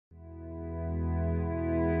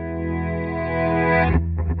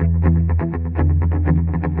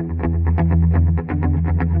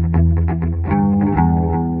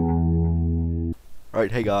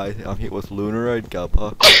Alright, hey guys, I'm here with Luner and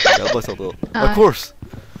Gebba. Gebba's a little... Of course!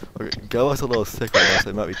 Okay, Gebba's a little sick right now, so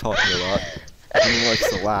he might be talking a lot. He likes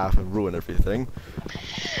to laugh and ruin everything.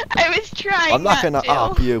 I was trying I'm not gonna to.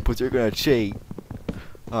 op you, but you're gonna cheat.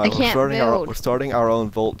 Alright, build. we're starting our own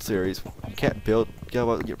Voltz series. You can't build,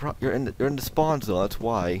 Gebba, you're in the spawn zone, that's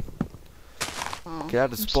why. Oh, Get out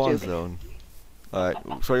of the spawn zone. Alright,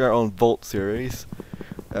 we're starting our own Voltz series.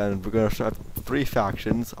 And we're gonna start 3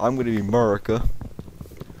 factions. I'm gonna be America.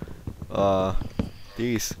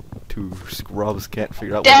 These 2 scrubs can't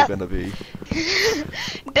figure out what they're gonna be.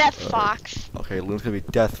 Death Fox. Okay, Luna's gonna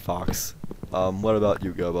be Death Fox. What about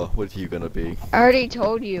you, Gebba? What are you gonna be? I already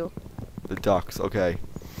told you. The Ducks, okay.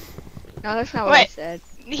 No, that's not what I said.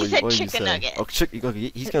 He said chicken nugget. Oh,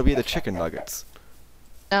 he's gonna be the chicken nuggets.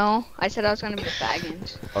 No, I said I was gonna be the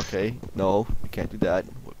Baggins. Okay, no, you can't do that.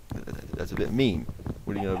 That's a bit mean.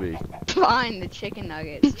 What are you gonna be? Fine, the chicken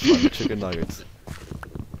nuggets. I'm the chicken nuggets.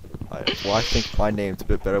 Well, I think my name's a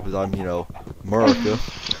bit better because I'm, you know, America.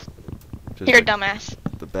 You're a dumbass.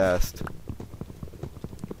 The best.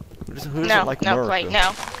 Who doesn't No, like no, America? wait,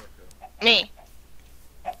 no. Me.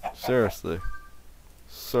 Seriously.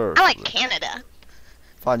 Sir. I like Canada.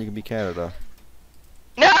 Fine, you can be Canada.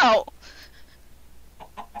 No!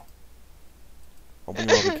 I'll bring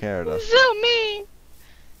you over to Canada. So mean!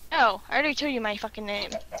 No, I already told you my fucking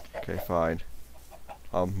name. Okay, fine.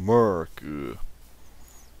 America.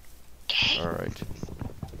 Okay. Alright.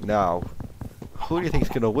 Now, who do you think's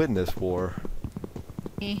gonna win this war?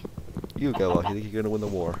 Me. You go, you think you're gonna win the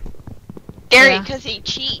war? Gary, Yeah. because he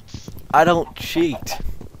cheats. I don't cheat.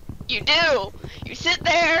 You do! You sit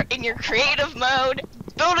there in your creative mode,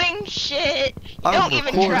 building shit. You don't even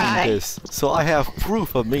recording try. this, so I have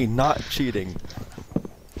proof of me not cheating.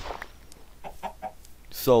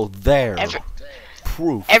 So there.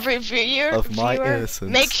 Proof. Every viewer, of my innocence.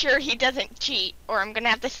 make sure he doesn't cheat, or I'm gonna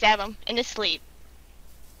have to stab him in his sleep.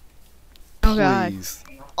 Oh god. Please.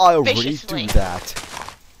 I already Viciously. do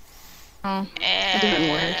that. Oh, even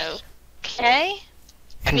worse. Okay.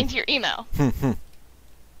 That means your email.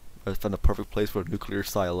 I found the perfect place for a nuclear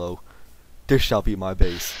silo. This shall be my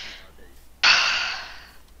base. God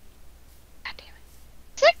damn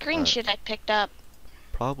it. Is that green Alright. shit I picked up?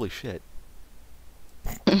 Probably shit.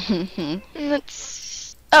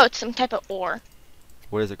 It's it's some type of ore.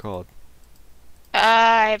 What is it called?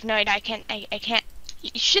 I have no idea. I can't. You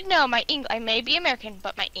should know my I may be American,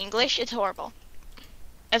 but my English is horrible,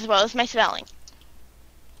 as well as my spelling.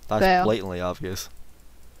 That's Fail. blatantly obvious.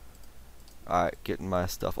 Alright, getting my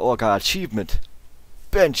stuff. Oh, I got achievement.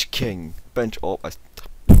 Bench King. Bencher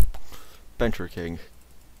King.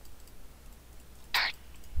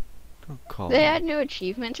 Don't call They me. add new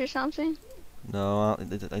achievements or something? No, I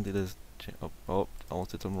think it is.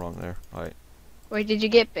 Almost did something wrong there. Alright. Wait, did you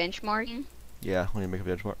get benchmarking? Yeah, when you make a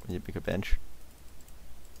benchmark, when you make a bench.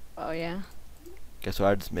 Oh yeah. Guess what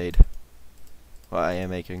I just made? What I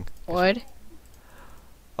am making. Wood?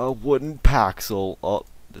 A wooden paxel. Oh,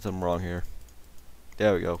 did something wrong here.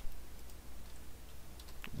 There we go.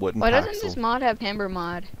 Wooden Why paxel. doesn't this mod have timber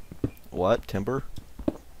mod? What? Timber?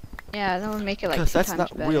 Yeah, that would make it like Because 2 that's times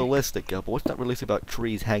not better. realistic, Gil. What's not realistic about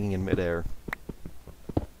trees hanging in midair?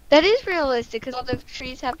 That is realistic, because all the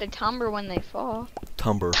trees have to tumble when they fall.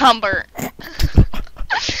 Tumber. Tumber.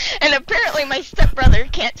 And apparently my stepbrother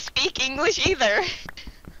can't speak English either.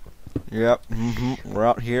 Yep. We're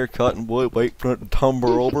out here cutting wood, waiting for it to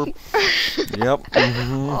tumble over. Yep.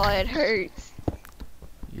 Oh, it hurts.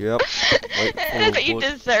 Yep. Waiting for That's the what you wood.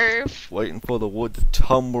 deserve. Waiting for the wood to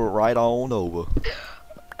tumble right on over.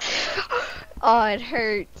 Oh, it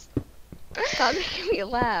hurts. Stop making me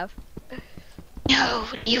laugh. No,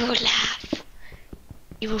 you will laugh.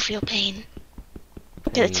 You will feel pain.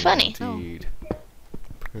 It's funny. Indeed.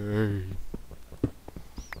 Pain.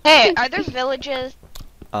 Hey, are there villages?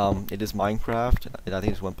 It is Minecraft, and I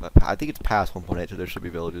think it's I think it's past 1.8, so there should be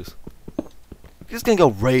villages. Just gonna go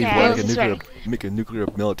raid Yeah, one, this is make a nuclear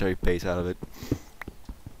military base out of it.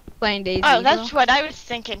 Playing Daisy. Oh, that's what I was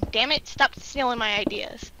thinking. Damn it, stop stealing my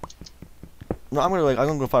ideas. No, I'm gonna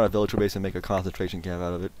go find a villager base and make a concentration camp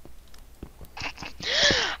out of it.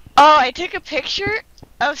 Oh, I took a picture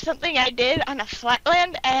of something I did on a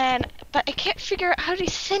flatland, but I can't figure out how to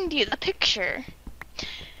send you the picture.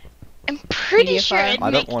 I'm pretty Media sure file? it'd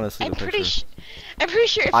I don't make- want to see the picture. I'm pretty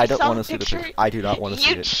sure if I you don't saw want the to see the picture, picture. I do not want to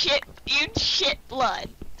see it. you'd shit blood.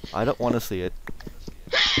 I don't want to see it.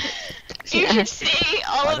 You should see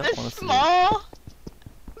all I of don't the wanna see it. small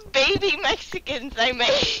baby Mexicans I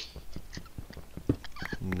made.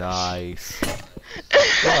 Nice.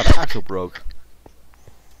 Oh, the Paxel broke.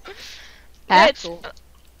 Axel.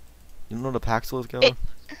 You don't know what a Paxel is, Gala? It-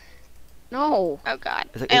 No. Oh god.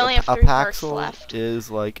 It's like I only have a 3 hearts paxel left. is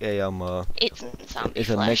like a It's zombie it's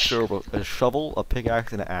a flesh. mixture of a shovel, a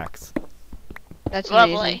pickaxe, and an axe. That's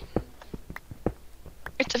Lovely. amazing.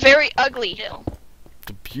 It's a very ugly hill.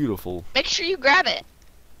 It's beautiful. Make sure you grab it.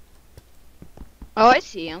 Oh, I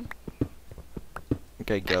see him.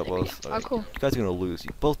 Okay, Gabos. Oh, cool. You guys are gonna lose.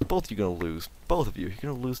 You both of you gonna lose. Both of you. You're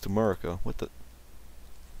gonna lose to America. What the?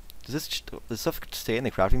 Does this stuff stay in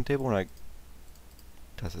the crafting table when I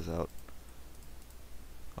test this out?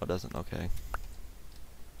 Oh, it doesn't. Okay.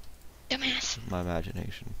 Dumbass. My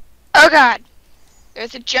imagination. Oh god.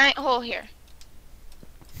 There's a giant hole here.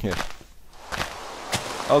 Here.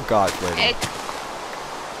 Oh God, it's raining. It,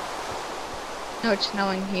 No, it's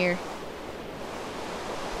snowing here.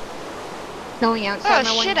 Snowing outside. oh my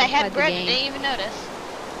shit, window's I had inside the bread. game. Didn't even notice.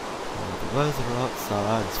 The weather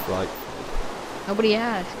outside is frightful. Nobody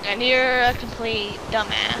asked. And you're a complete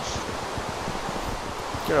dumbass.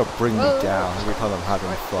 You're gonna bring me Whoa. down every time I'm having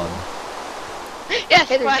fun. Yes,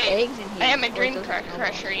 Hey, there's why? eggs in here. I am a Or dream those snowballs.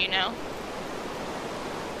 crusher, you know.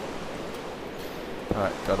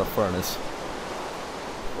 Alright, got a furnace.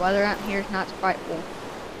 Weather out here is not frightful.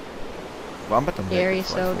 Well, I'm about to The make area it is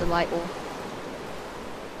so frightful. delightful.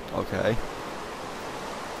 Okay.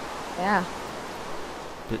 Yeah.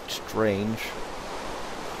 Bit strange.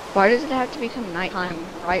 Why does it have to become nighttime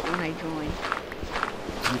right when I join?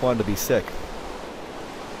 You wanted to be sick.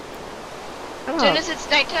 Shut As soon up. as it's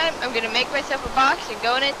nighttime, I'm gonna make myself a box and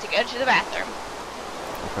go in it to go to the bathroom.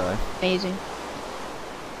 Okay. Amazing.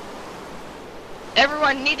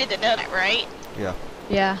 Everyone needed to know that, right? Yeah.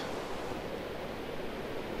 Yeah.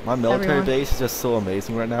 My military Everyone. base is just so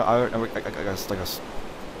amazing right now. I guess like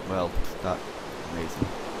well, it's not amazing.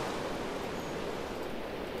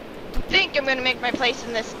 I think I'm gonna make my place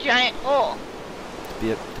in this giant hole.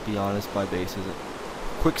 To be honest, my base is a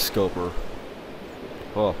quick scoper.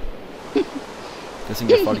 Oh. Guessing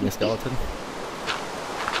you're fighting a skeleton? No.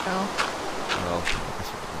 Well, I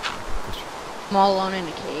guess I'm all alone in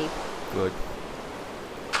a cave. good.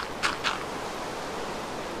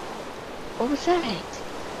 What was that?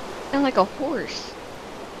 Sound like a horse.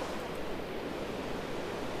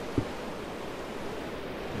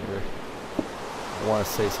 Here. I want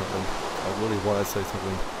to say something. I really want to say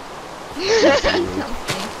something. Something.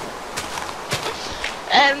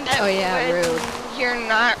 And Oh, yeah, when rude. you're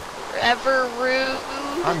not ever rude.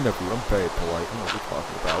 I'm never. I'm very polite. I know what you're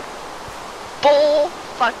talking about. Bull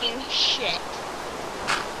fucking shit.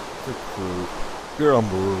 You're crude. You're a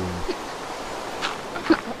maroon.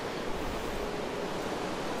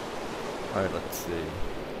 Alright, let's see.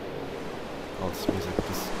 Oh, this music.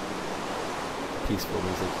 This peaceful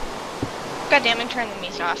music. God damn it, turn the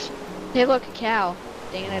music off. Hey, look, a cow.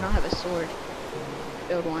 Dang it, I don't have a sword.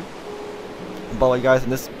 Build one. By the way, guys, in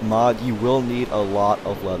this mod, you will need a lot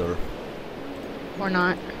of leather. Or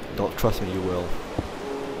not. Don't trust me, you will.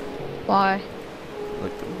 Why?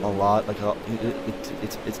 Like a lot. Like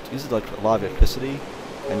it uses like a lot of electricity,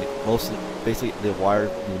 and most of basically the wire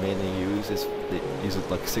you mainly use is it uses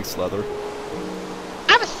like 6 leather.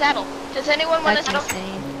 I have a saddle. Does anyone want a That's saddle?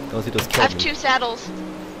 insane. Those he just I killed have me. 2 saddles.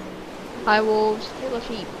 I will steal a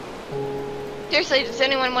sheep. Seriously, does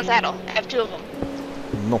anyone want a saddle? I have 2 of them.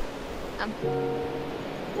 No.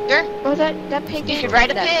 Sure? Oh, that pig You didn't could drop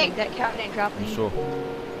ride a that pig. That cow didn't drop I'm any sure.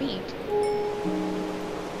 meat.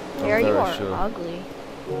 I'm There you very are, sure. ugly.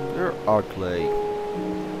 You're ugly.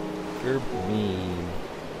 You're mean.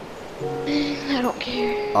 I don't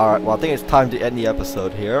care. Alright, well I think it's time to end the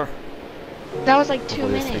episode here. That was like 2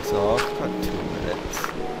 Hopefully this minutes. takes off. About 2 minutes.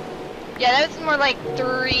 Yeah, that was more like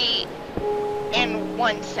 3 and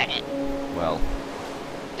 1 second. Well,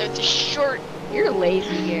 That's a short. You're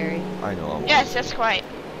lazy, Gary. I know I'm Yes, that's quite.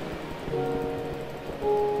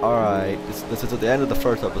 Alright, this is the end of the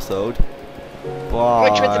first episode. Bye.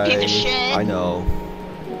 Which was a piece of shit. I know.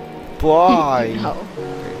 Bye. No.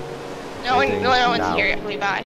 Okay. No one, Ending no one's now. here. Bye.